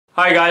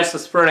Hi guys,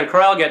 this is Vernon and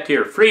Croy. I'll get to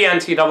your free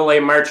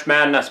NCAA March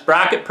Madness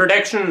bracket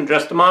prediction in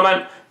just a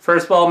moment.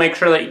 First of all, make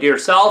sure that you do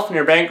yourself and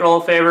your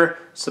bankroll a favor.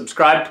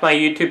 Subscribe to my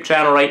YouTube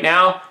channel right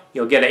now.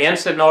 You'll get an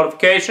instant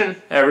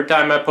notification every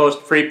time I post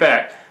a free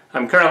pick.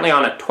 I'm currently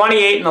on a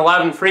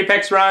 28-11 free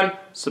picks run.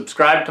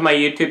 Subscribe to my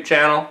YouTube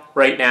channel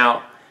right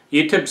now.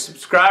 YouTube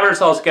subscribers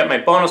also get my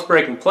bonus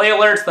breaking play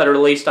alerts that are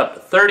released up to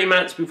 30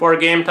 minutes before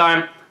game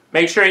time.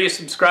 Make sure you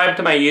subscribe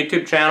to my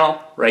YouTube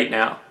channel right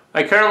now.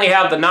 I currently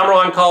have the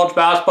 #1 college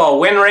basketball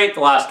win rate the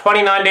last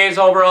 29 days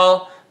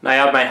overall, and I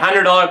have my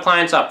 $100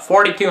 clients up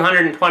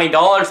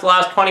 $4,220 the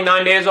last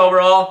 29 days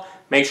overall.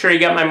 Make sure you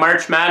get my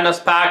March Madness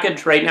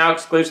package right now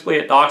exclusively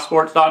at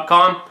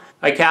DocSports.com.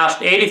 I cashed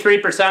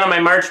 83% of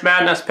my March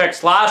Madness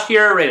picks last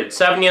year, rated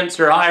 7 units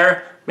or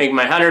higher, making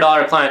my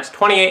 $100 clients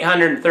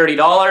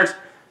 $2,830.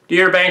 Do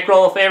your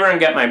bankroll a favor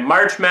and get my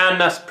March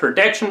Madness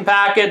prediction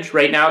package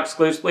right now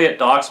exclusively at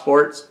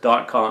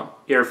DocSports.com.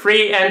 Your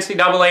free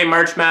NCAA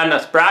March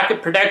Madness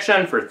bracket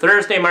prediction for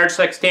Thursday, March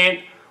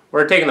 16th.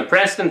 We're taking the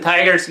Princeton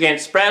Tigers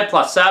against spread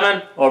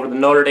 +7 over the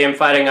Notre Dame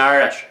Fighting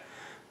Irish.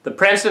 The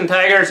Princeton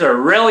Tigers are a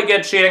really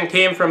good shooting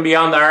team from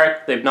beyond the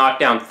arc. They've knocked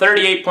down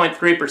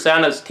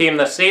 38.3% as a team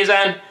this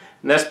season,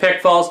 and this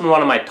pick falls in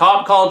one of my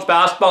top college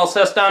basketball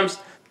systems.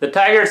 The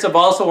Tigers have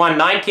also won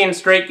 19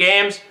 straight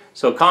games,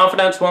 so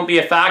confidence won't be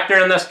a factor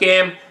in this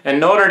game. And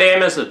Notre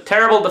Dame is a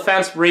terrible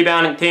defensive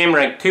rebounding team,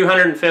 ranked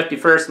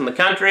 251st in the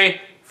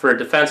country for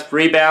defensive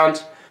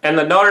rebounds. And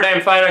the Notre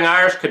Dame Fighting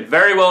Irish could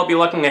very well be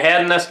looking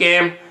ahead in this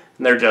game.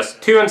 And they're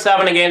just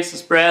 2-7 against the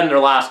spread in their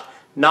last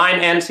 9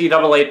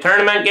 NCAA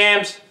tournament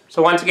games.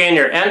 So once again,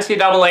 your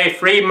NCAA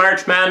free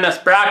March Madness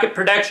bracket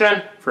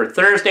prediction for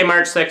Thursday,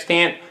 March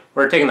 16th.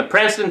 We're taking the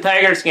Princeton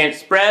Tigers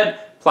against spread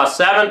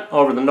 +7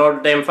 over the Notre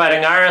Dame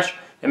Fighting Irish.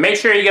 And make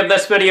sure you give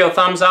this video a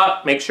thumbs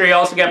up. Make sure you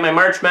also get my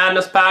March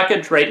Madness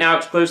package right now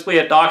exclusively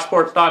at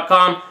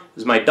DocSports.com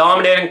as my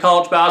dominating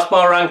college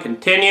basketball run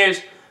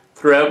continues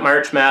throughout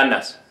March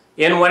Madness.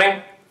 In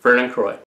winning, Vernon and Croy.